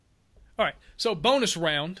All right. So bonus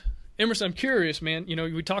round. Emerson, I'm curious, man. You know,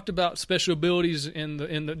 we talked about special abilities during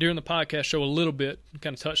the podcast show a little bit,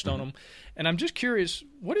 kind of touched on them, and I'm just curious,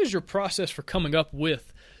 what is your process for coming up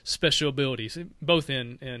with special abilities, both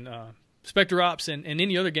in Spectre Ops and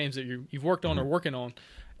any other games that you've worked on or working on?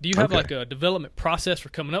 Do you have like a development process for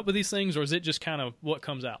coming up with these things, or is it just kind of what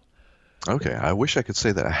comes out? Okay, I wish I could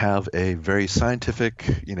say that I have a very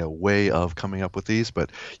scientific, way of coming up with these,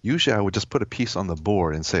 but usually I would just put a piece on the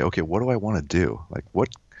board and say, okay, what do I want to do? Like what?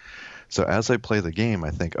 So as I play the game,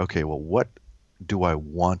 I think, okay, well, what do I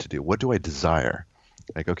want to do? What do I desire?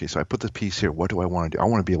 Like, okay, so I put this piece here. What do I want to do? I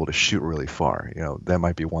want to be able to shoot really far. That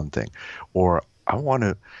might be one thing. Or I want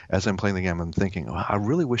to, as I'm playing the game, I'm thinking, oh, I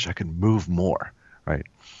really wish I could move more, right?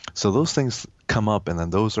 So those things come up, and then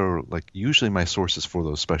those are like usually my sources for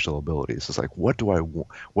those special abilities. It's like, what do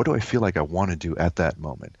I feel like I want to do at that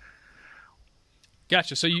moment?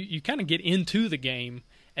 Gotcha. So you kind of get into the game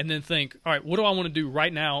and then think, all right, what do I want to do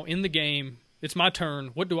right now in the game? It's my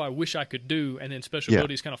turn. What do I wish I could do? And then special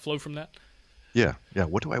abilities kind of flow from that. Yeah.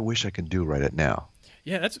 What do I wish I could do right at now?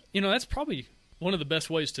 Yeah, that's probably one of the best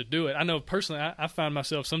ways to do it. I know personally, I find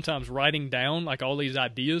myself sometimes writing down like all these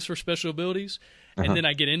ideas for special abilities, and then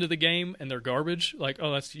I get into the game and they're garbage. Like,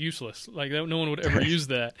 oh, that's useless. Like no one would ever use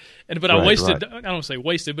that. But I wasted. Right. I don't say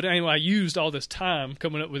wasted, but anyway, I used all this time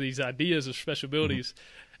coming up with these ideas of special abilities,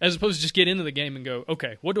 as opposed to just get into the game and go,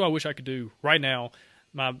 okay, what do I wish I could do right now?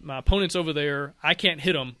 My opponent's over there. I can't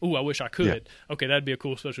hit him. Ooh, I wish I could. Yeah. Okay, that'd be a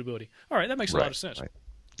cool special ability. All right, that makes a lot of sense. Right.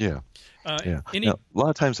 Yeah. Now, a lot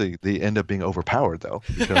of times they end up being overpowered, though,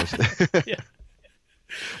 because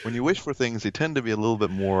when you wish for things, they tend to be a little bit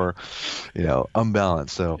more,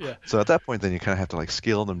 unbalanced. So at that point, then you kind of have to like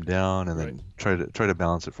scale them down and then try to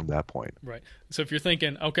balance it from that point. Right. So if you're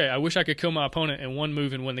thinking, okay, I wish I could kill my opponent in one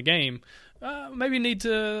move and win the game, maybe you need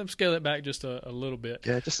to scale it back just a little bit.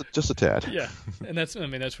 Yeah, just a tad. Yeah, and that's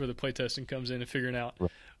where the playtesting comes in and figuring out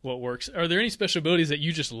what works. Are there any special abilities that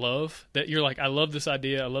you just love that you're like, I love this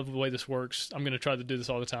idea, I love the way this works, I'm going to try to do this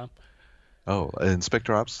all the time? Oh, in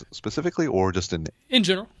Spectre Ops specifically, or just in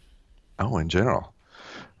general? Oh, in general.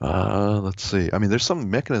 Let's see. I mean, there's some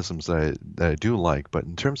mechanisms that I do like, but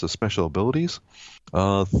in terms of special abilities,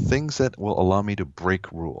 things that will allow me to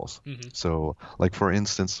break rules. So, like for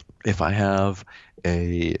instance, if I have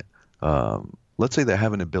let's say that I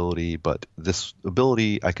have an ability, but this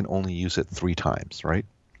ability I can only use it 3 times, right?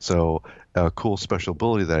 So a cool special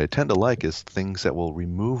ability that I tend to like is things that will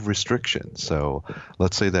remove restrictions. So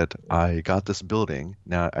let's say that I got this building.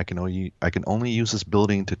 Now I can only use this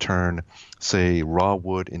building to turn, say, raw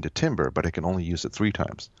wood into timber, but I can only use it 3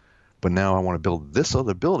 times. But now I want to build this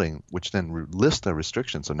other building, which then lists the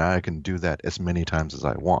restrictions. So now I can do that as many times as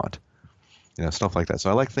I want. Stuff like that.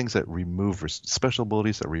 So I like things that remove special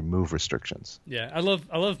abilities that remove restrictions. Yeah, I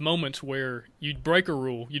love moments where you break a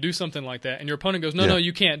rule, you do something like that, and your opponent goes, no,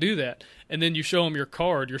 you can't do that. And then you show them your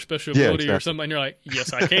card, your special ability or something, and you're like,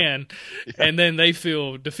 yes, I can. And then they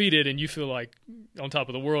feel defeated, and you feel like on top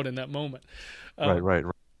of the world in that moment. Right.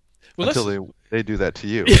 Well, until they do that to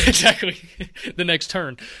you. Yeah, exactly. The next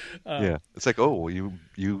turn. It's like, oh,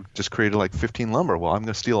 you just created like 15 lumber. Well, I'm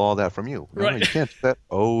going to steal all that from you. No, you can't do that.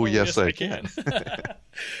 Oh, yes, I can.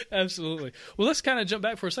 Absolutely. Well, let's kind of jump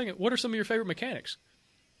back for a second. What are some of your favorite mechanics?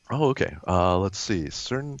 Oh, okay. Let's see.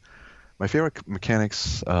 My favorite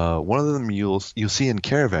mechanics, one of them you'll see in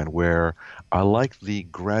Caravan, where I like the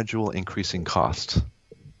gradual increasing cost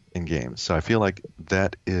in games. So I feel like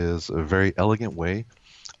that is a very elegant way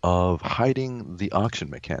of hiding the auction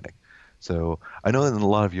mechanic. So I know that in a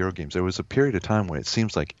lot of Euro games, there was a period of time when it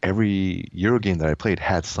seems like every Euro game that I played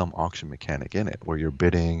had some auction mechanic in it, where you're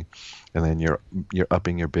bidding and then you're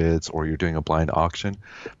upping your bids or you're doing a blind auction.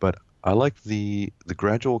 But I like the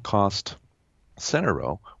gradual cost center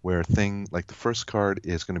row, where like the first card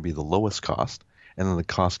is going to be the lowest cost, and then the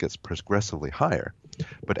cost gets progressively higher.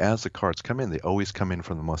 But as the cards come in, they always come in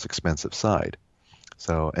from the most expensive side.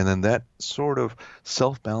 So, and then that sort of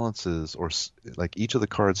self-balances, or like each of the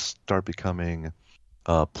cards start becoming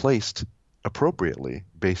placed appropriately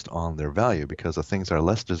based on their value, because the things that are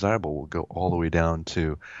less desirable will go all the way down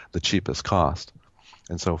to the cheapest cost,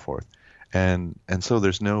 and so forth. And so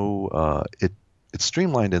there's no it's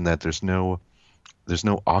streamlined in that there's no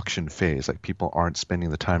auction phase. Like people aren't spending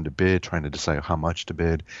the time to bid, trying to decide how much to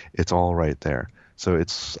bid. It's all right there. So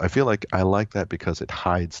I feel like I like that because it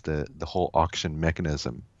hides the whole auction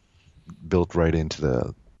mechanism built right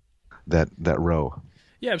into that row.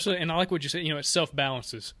 Yeah, absolutely. And I like what you said, it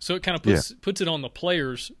self-balances. So it kind of puts it on the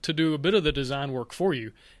players to do a bit of the design work for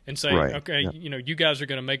you and say, okay, you guys are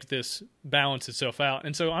going to make this balance itself out.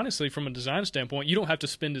 And so honestly, from a design standpoint, you don't have to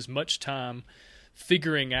spend as much time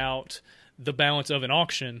figuring out the balance of an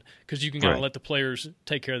auction, because you can kind of Right. let the players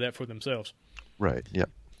take care of that for themselves. Right. Yep.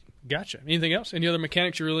 Gotcha. Anything else? Any other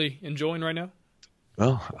mechanics you're really enjoying right now?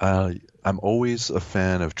 Well, I'm always a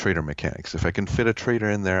fan of trader mechanics. If I can fit a trader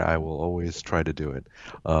in there, I will always try to do it.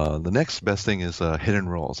 The next best thing is hidden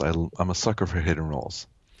rolls. I'm a sucker for hidden rolls.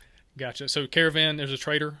 Gotcha. So Caravan, there's a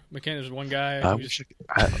trader mechanic. There's one guy. I who wish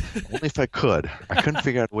only if I could. I couldn't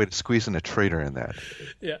figure out a way to squeeze in a trader in that.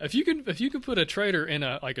 Yeah, if you can put a trader in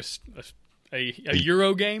a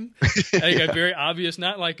Euro game, like a very obvious,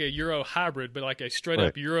 not like a Euro hybrid, but like a straight up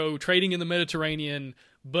Right. Euro trading in the Mediterranean.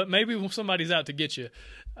 But maybe when somebody's out to get you,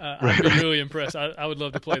 I'd Right, be right. really impressed. I would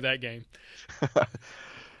love to play that game. I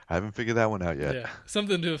haven't figured that one out yet. Yeah,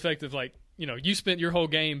 something to the effect of like, you spent your whole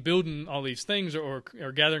game building all these things or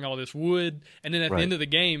gathering all this wood, and then at the Right. end of the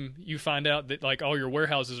game, you find out that like all your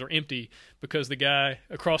warehouses are empty because the guy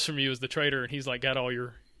across from you is the trader, and he's like got all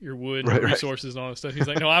your wood Right, and right. resources and all that stuff. He's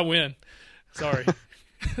like, no, I win. Sorry.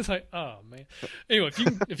 It's like, oh man. Anyway,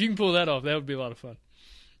 if you can pull that off, that would be a lot of fun.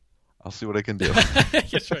 I'll see what I can do.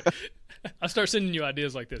 That's right. I'll start sending you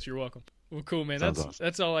ideas like this. You're welcome. Well, cool, man. Sounds awesome.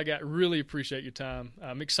 That's all I got. Really appreciate your time.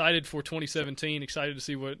 I'm excited for 2017. Excited to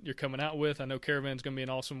see what you're coming out with. I know Caravan's going to be an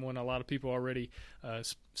awesome one. A lot of people already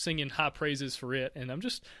singing high praises for it, and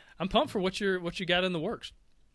I'm pumped for what you got in the works.